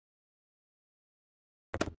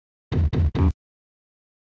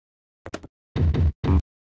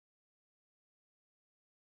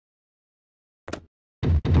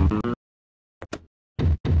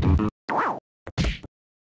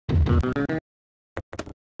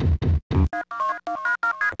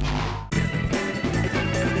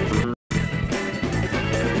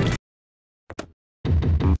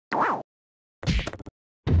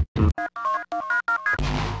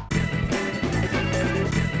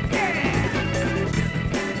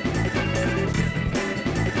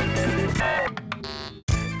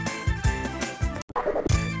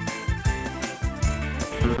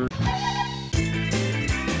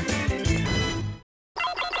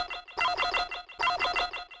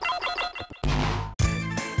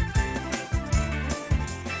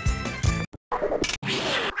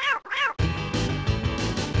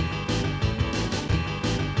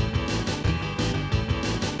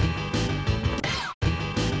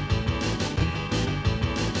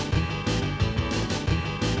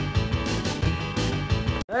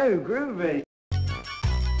Oh, groovy.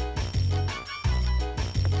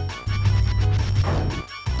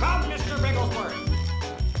 Come, Mr. Bigglesworth.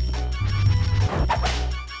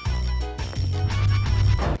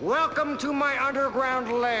 Welcome to my underground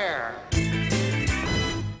lair.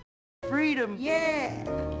 Freedom. Yeah.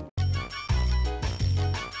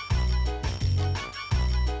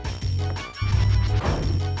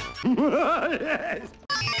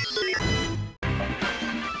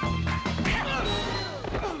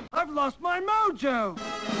 I've lost my mojo.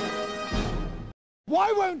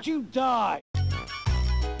 Why won't you die?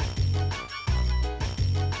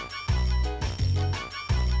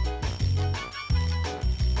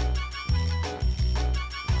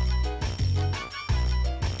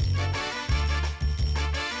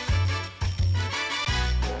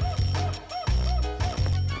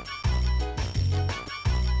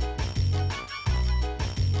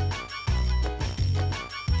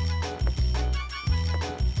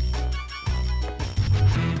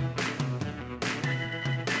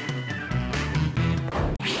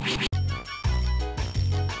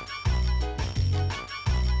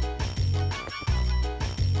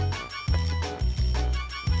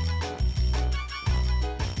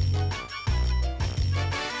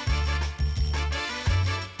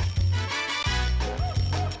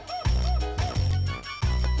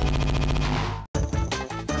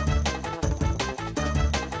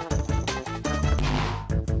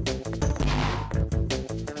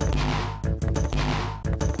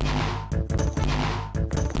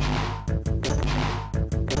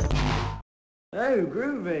 Oh,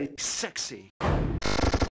 groovy. Sexy.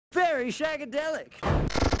 Very shagadelic.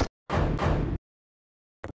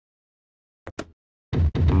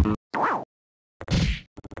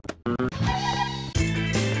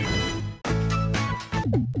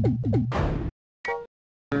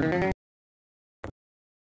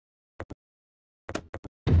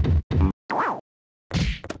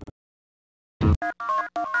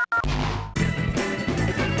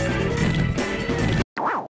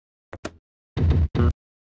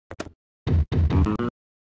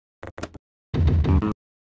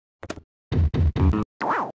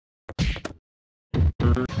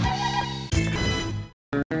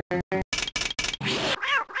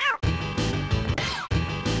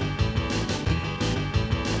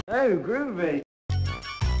 Oh, groovy.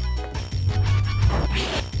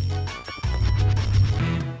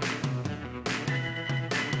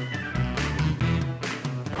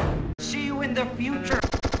 See you in the future.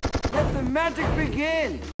 Let the magic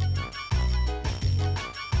begin.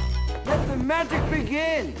 Let the magic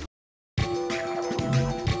begin.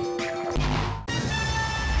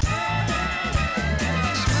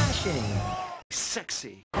 Smashing.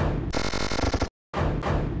 Sexy.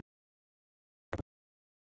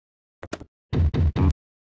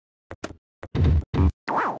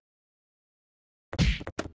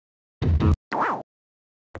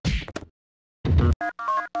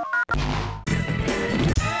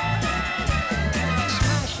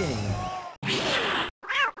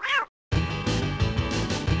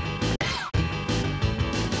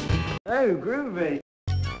 Oh, groovy.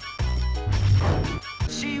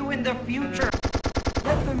 See you in the future.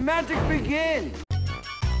 Let the magic begin.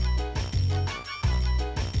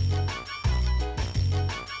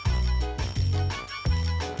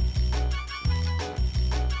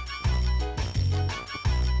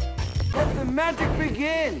 Let the magic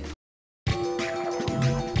begin.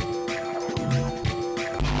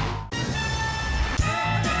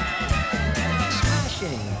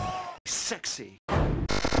 Smashing. Sexy.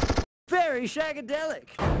 Very shagadelic.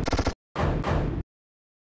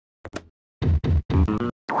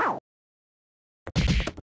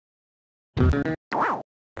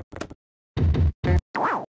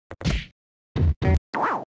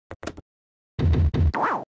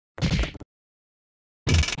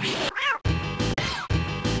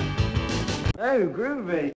 Oh,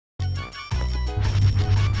 groovy.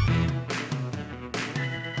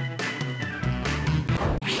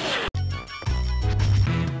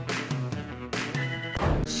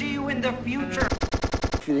 See you in the future.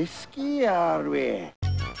 Frisky are we?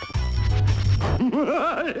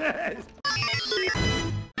 Yes.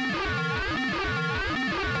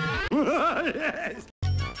 Yes.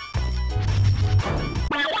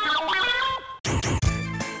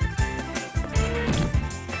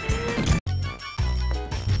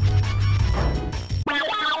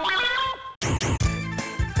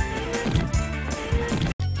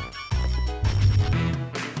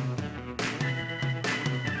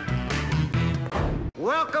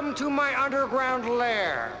 Welcome to my underground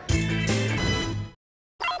lair.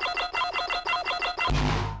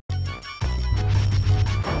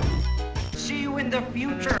 See you in the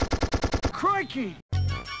future. Crikey!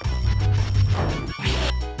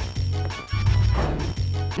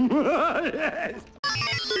 Yes!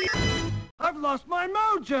 I've lost my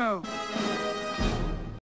mojo!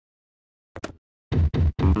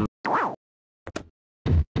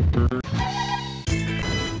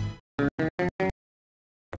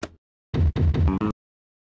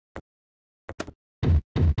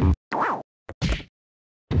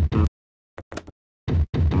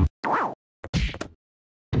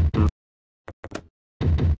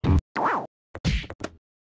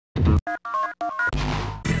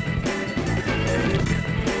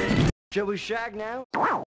 Shall we shag now?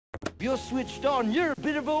 If you're switched on, you're a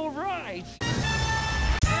bit of all right.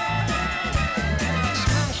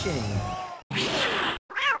 Smashing.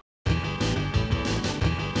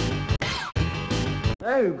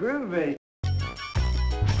 Oh, groovy.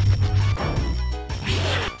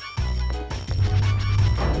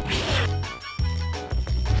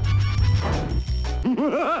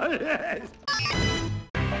 Yes!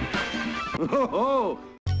 Oh!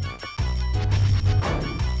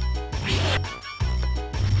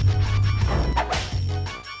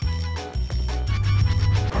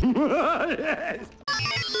 Yes!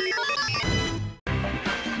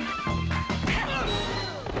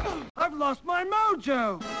 I've lost my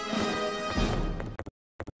mojo!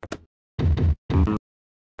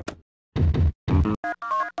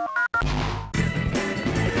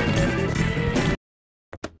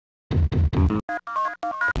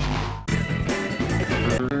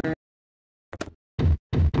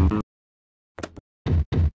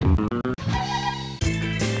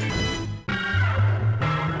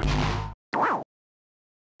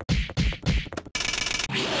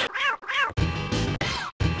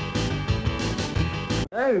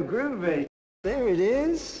 Oh, groovy. There it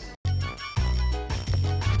is.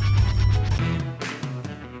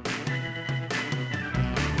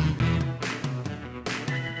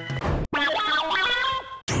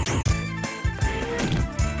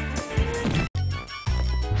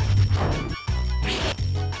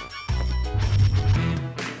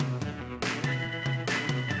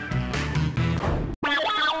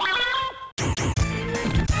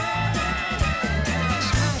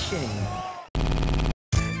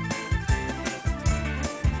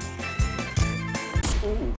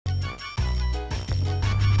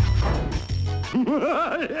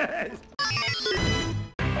 Yes!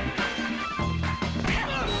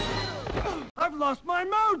 I've lost my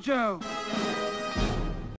mojo!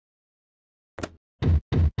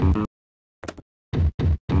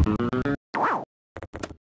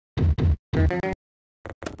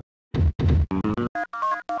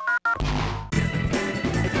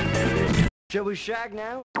 Shall we shag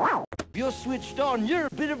now? If you're switched on, you're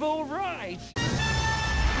a bit of all right.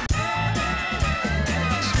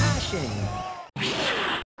 Smashing.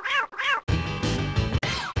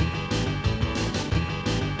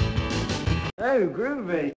 Oh,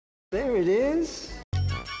 groovy. There it is.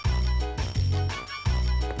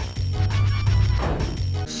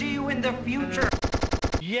 See you in the future.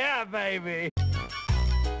 Yeah, baby!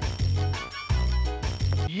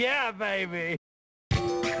 Yeah, baby!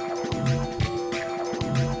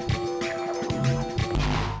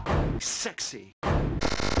 Sexy.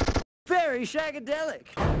 Very shagadelic!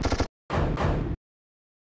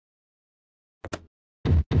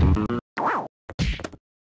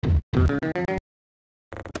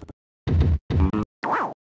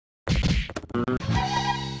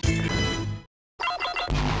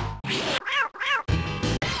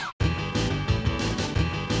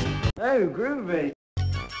 Oh, groovy!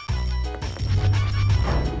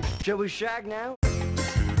 Shall we shag now?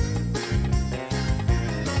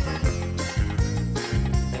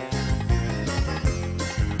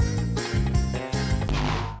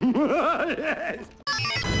 Yes!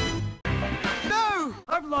 No!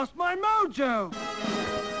 I've lost my mojo!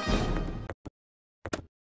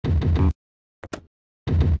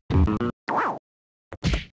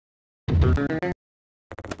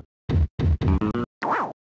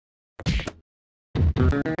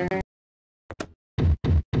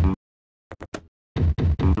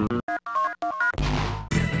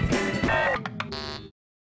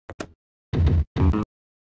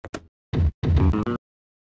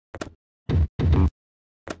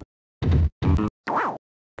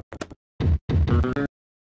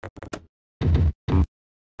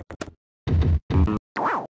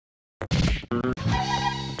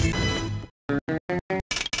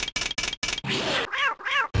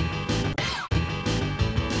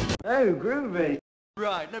 Oh, groovy!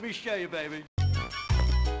 Right, let me show you, baby.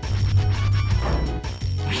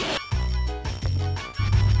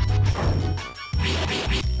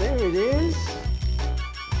 There it is.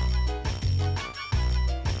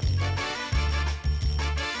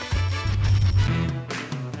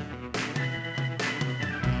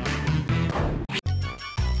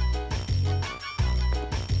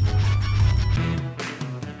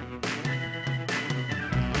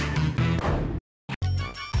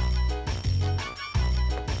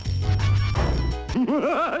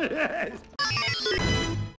 Yes.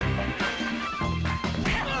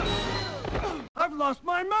 I've lost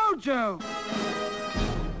my mojo!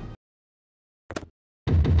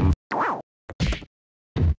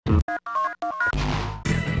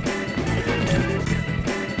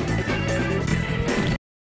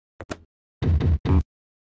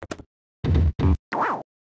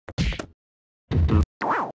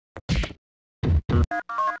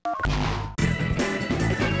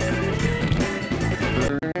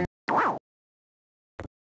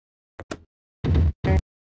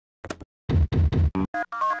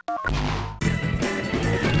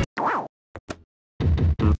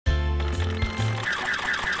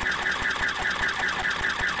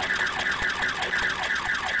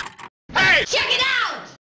 Check it out!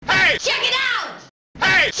 Hey! Check it out!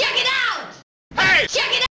 Hey! Check it out! Hey!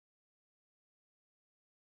 Check it out!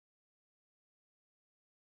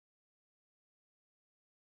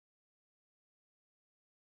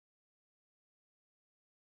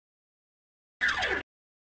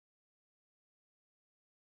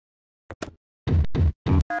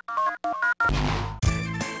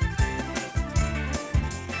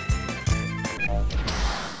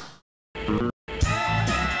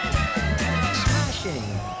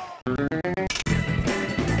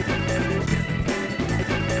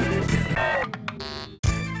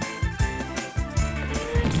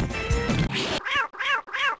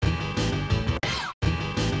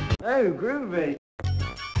 Oh, Groovy.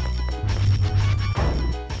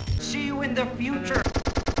 See you in the future.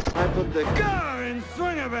 I put the car in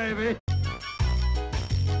swinger, baby.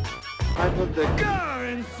 I put the car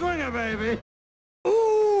in swinger, baby.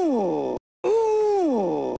 Ooh!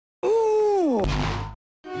 Ooh! Ooh!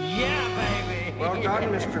 Yeah, baby. Well done,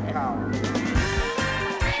 Mr. Power.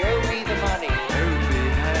 Show me the money.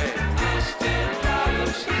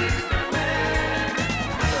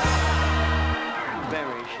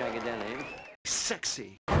 Very shagadelic.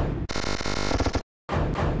 Sexy.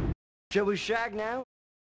 Shall we shag now?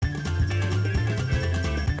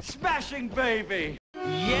 Smashing, baby.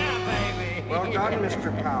 Yeah, baby. Well done,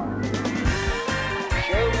 Mr. Power.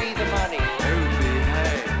 Show me the money.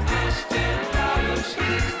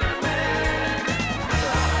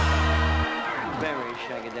 Very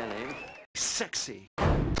shagadelic. Sexy.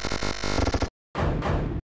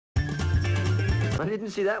 I didn't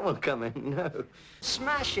see that one coming, no.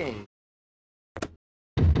 Smashing.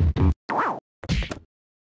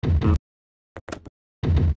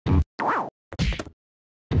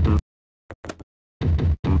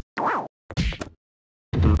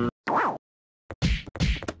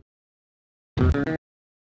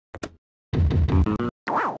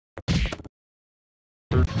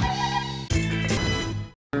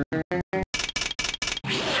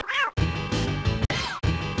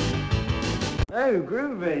 Oh,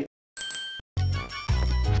 Groovy.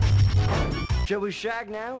 Shall we shag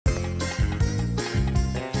now?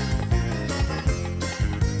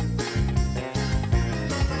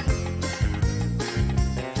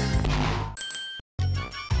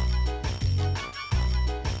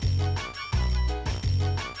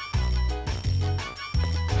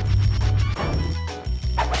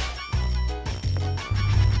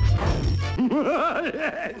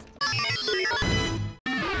 Yes!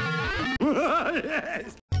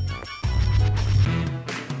 Yes!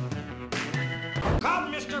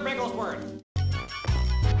 Come, Mr. Bigglesworth.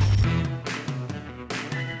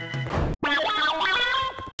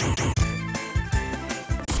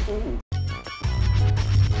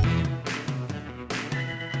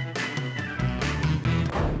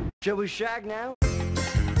 Shall we shag now?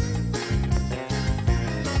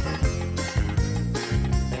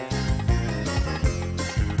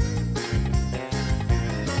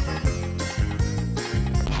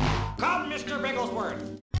 Come, Mr.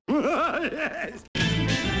 Bigglesworth. Yes!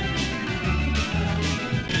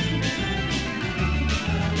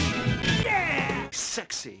 Yeah!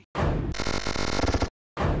 Sexy.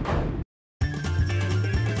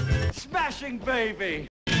 Smashing, baby.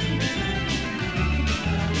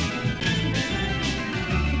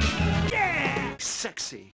 Yeah!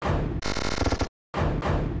 Sexy.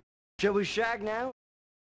 Shall we shag now?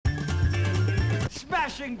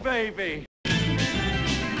 Smashing, baby.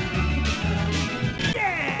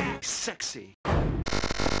 Yeah! Sexy.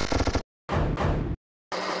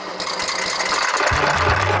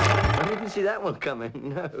 I didn't see that one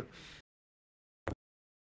coming, no.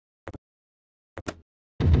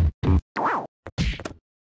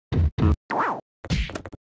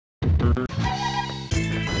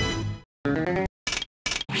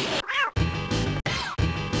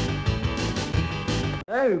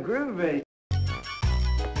 Oh, Groovy.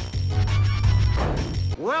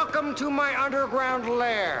 Welcome to my underground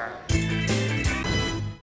lair.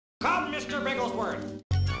 Come, Mr. Bigglesworth.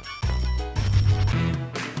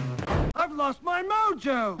 I've lost my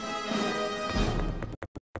mojo!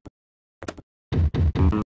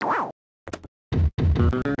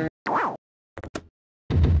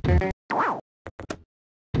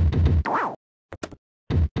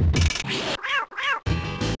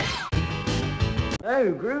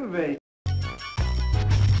 Oh, groovy.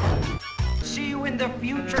 See you in the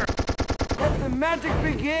future. Let the magic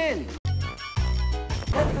begin!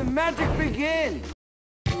 Let the magic begin!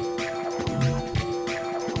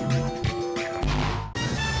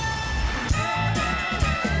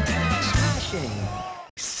 Smashing.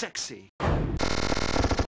 Sexy.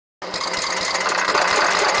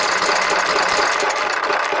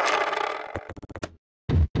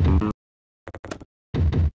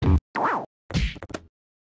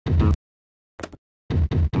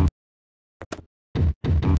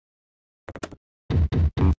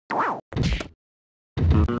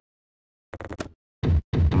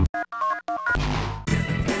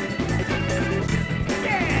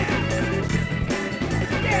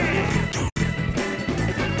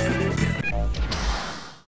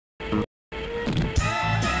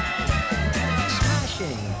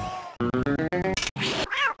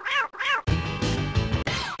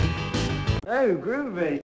 Oh,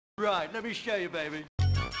 groovy. Right, let me show you, baby.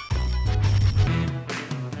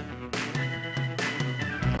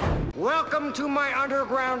 Welcome to my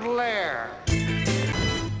underground lair.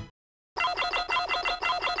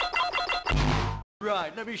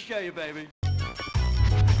 Right, let me show you, baby.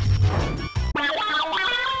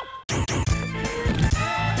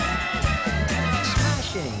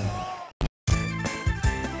 Smashing.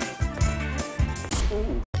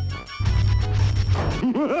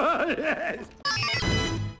 Yes!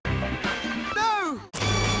 No!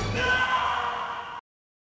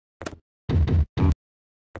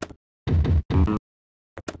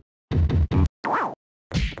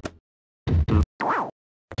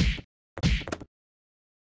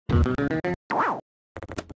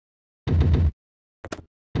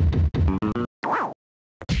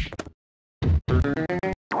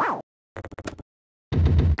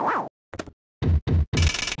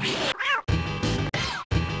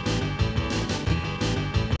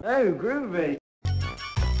 Oh, groovy.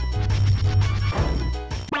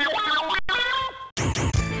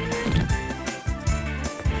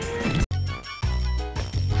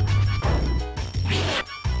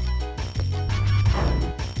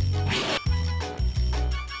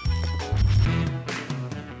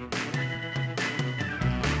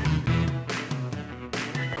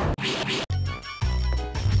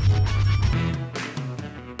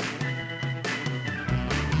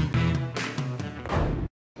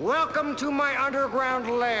 Welcome to my underground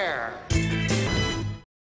lair.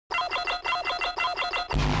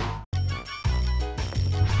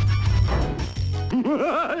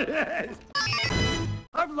 Yes!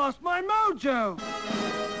 I've lost my mojo!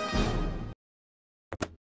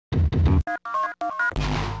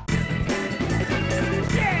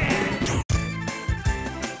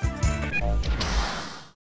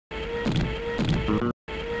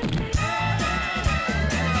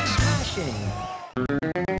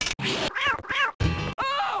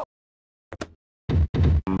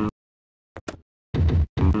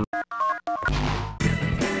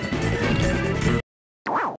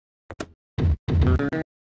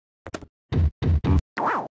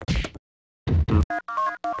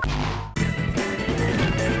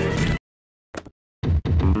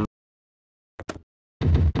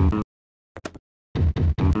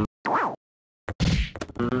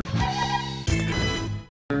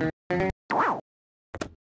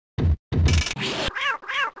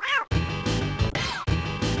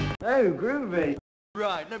 Oh, groovy.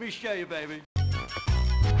 Right, let me show you, baby.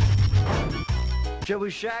 Shall we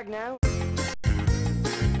shag now?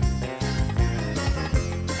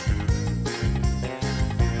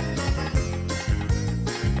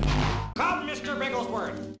 Come, Mr.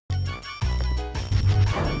 Bigglesworth.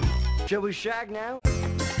 Shall we shag now?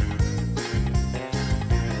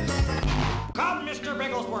 Come, Mr.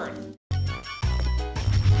 Bigglesworth.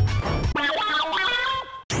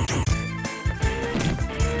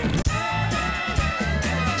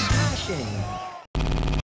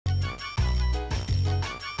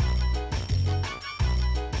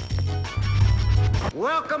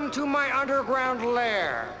 Welcome to my underground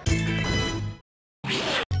lair.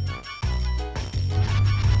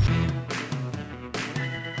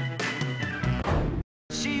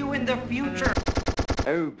 See you in the future.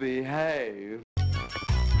 Oh, behave.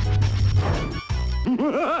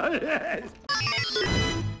 Yes!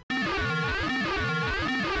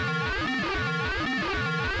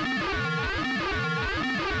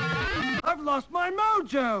 I've lost my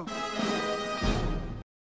mojo!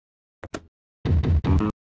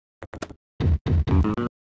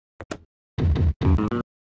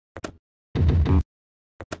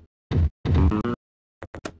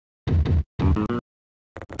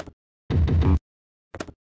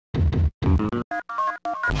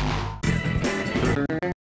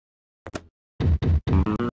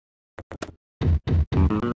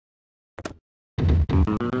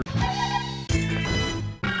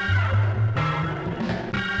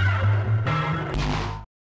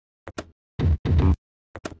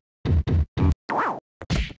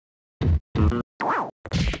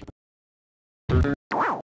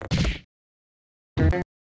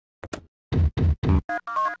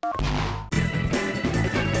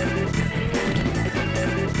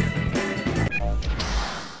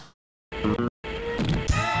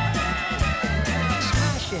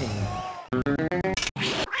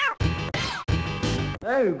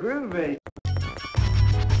 Oh, groovy.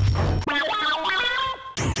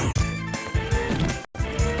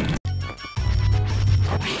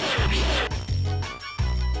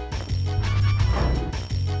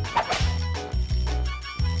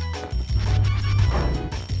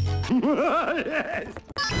 Yes.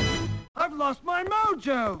 I've lost my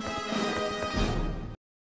mojo!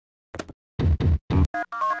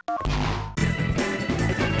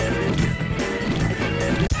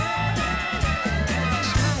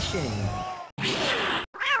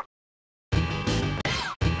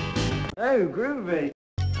 Oh, groovy.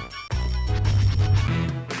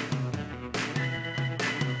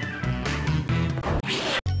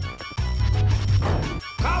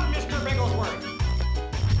 Come, Mr. Bigglesworth.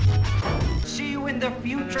 See you in the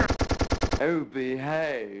future. Oh,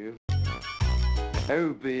 behave.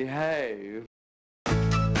 Oh, behave.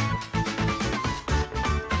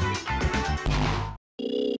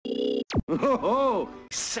 Oh,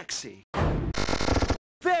 sexy.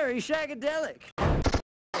 Very shagadelic.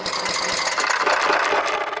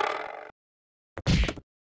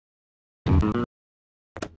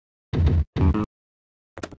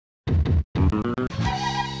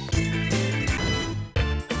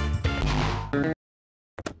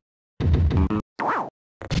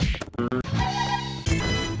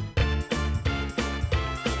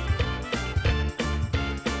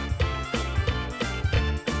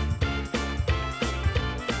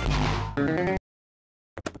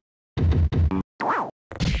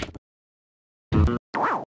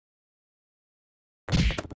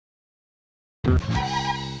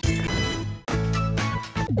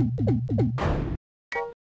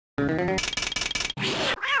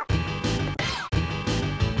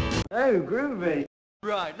 Oh, groovy.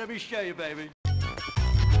 Right, let me show you, baby.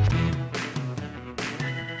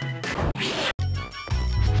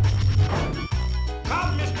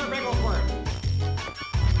 Come, Mr. Bigglesworth.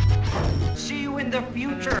 See you in the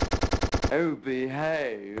future. Oh,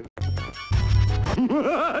 behave.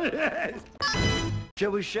 Yes.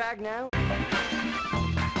 Shall we shag now?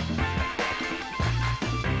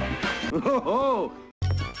 Oh,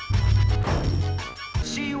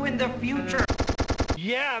 See you in the future.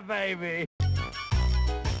 yeah, baby.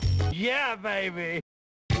 Yeah, baby.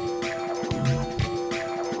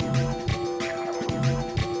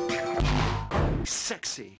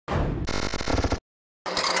 Sexy.